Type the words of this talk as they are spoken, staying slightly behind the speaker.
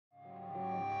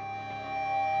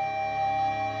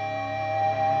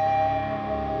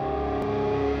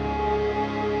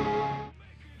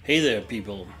Hey there,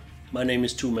 people. My name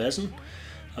is Tue Madsen.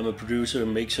 I'm a producer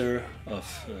and mixer of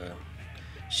a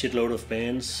shitload of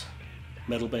bands,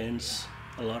 metal bands,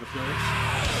 a lot of those.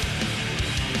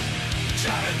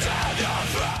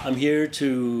 I'm here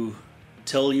to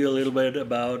tell you a little bit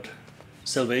about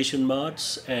Salvation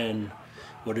Mods and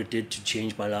what it did to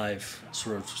change my life,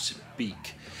 so to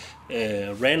speak.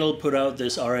 Randall put out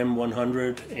this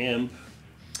RM100 amp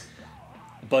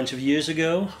a bunch of years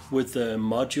ago with the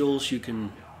modules you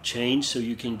can change, so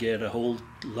you can get a whole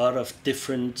lot of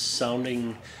different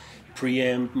sounding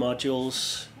preamp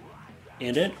modules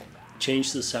in it,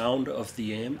 change the sound of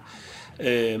the amp.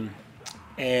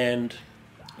 And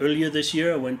earlier this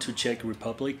year I went to Czech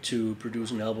Republic to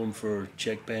produce an album for a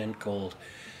Czech band called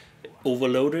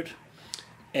Overloaded,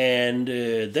 and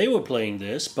they were playing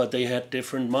this, but they had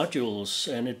different modules,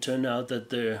 and it turned out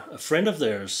that a friend of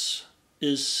theirs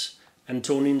is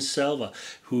Antonin Salva,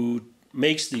 who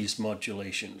makes these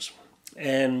modulations.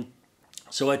 And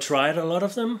so I tried a lot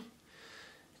of them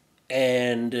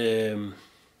and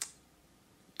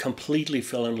completely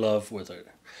fell in love with it.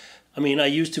 I mean, I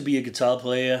used to be a guitar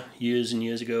player years and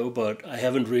years ago, but I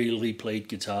haven't really played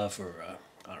guitar for,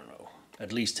 I don't know,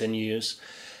 at least 10 years.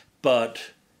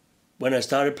 But when I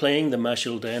started playing the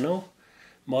Mashildano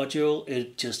module,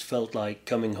 it just felt like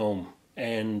coming home.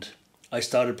 And I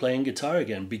started playing guitar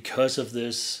again because of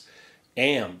this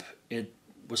amp. It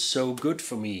was so good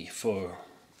for me, for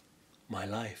my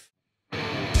life.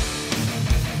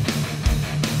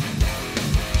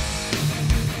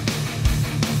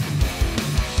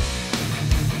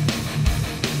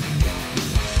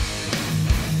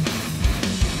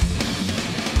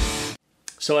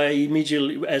 So I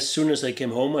immediately, as soon as I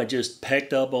came home, I just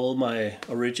packed up all my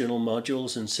original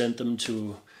modules and sent them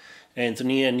to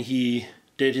Anthony, and he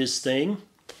did his thing.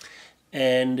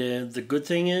 And the good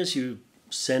thing is you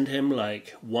send him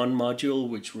like one module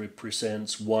which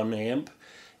represents one amp,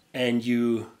 and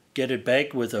you get it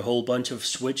back with a whole bunch of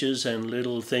switches and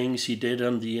little things he did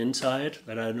on the inside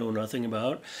that I know nothing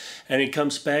about, and it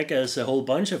comes back as a whole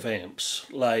bunch of amps.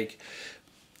 Like,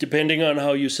 depending on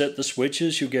how you set the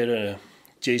switches, you get a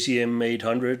JCM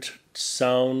 800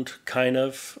 sound, kind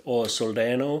of, or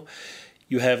Soldano.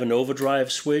 You have an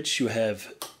overdrive switch, you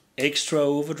have extra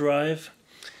overdrive,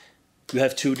 you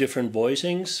have two different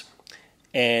voicings,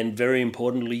 and very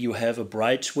importantly, you have a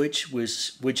bright switch,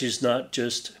 which is not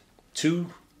just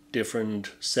two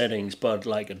different settings, but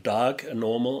like a dark, a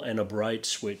normal, and a bright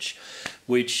switch,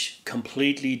 which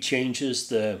completely changes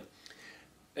the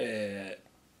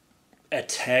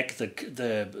attack,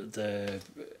 the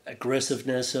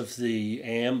aggressiveness of the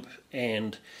amp.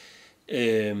 And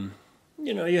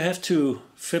you know, you have to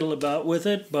fiddle about with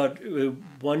it, but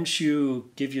once you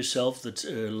give yourself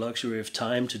the luxury of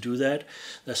time to do that,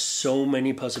 there's so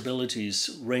many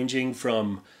possibilities, ranging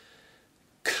from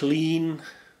clean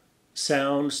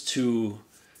sounds to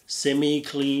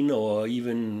semi-clean, or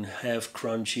even half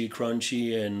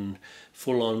crunchy and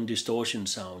full-on distortion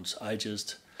sounds. I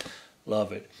just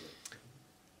love it.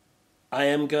 I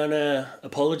am gonna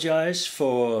apologize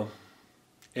for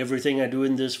everything I do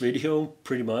in this video,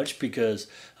 pretty much, because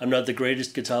I'm not the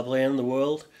greatest guitar player in the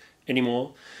world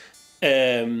anymore.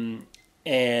 And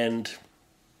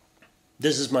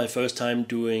this is my first time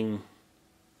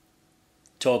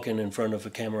talking in front of a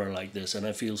camera like this, and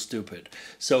I feel stupid.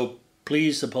 So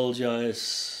please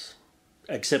apologize,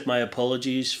 accept my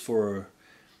apologies for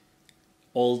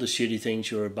all the shitty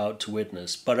things you're about to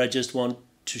witness. But I just want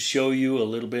to show you a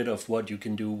little bit of what you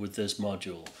can do with this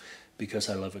module, because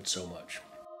I love it so much.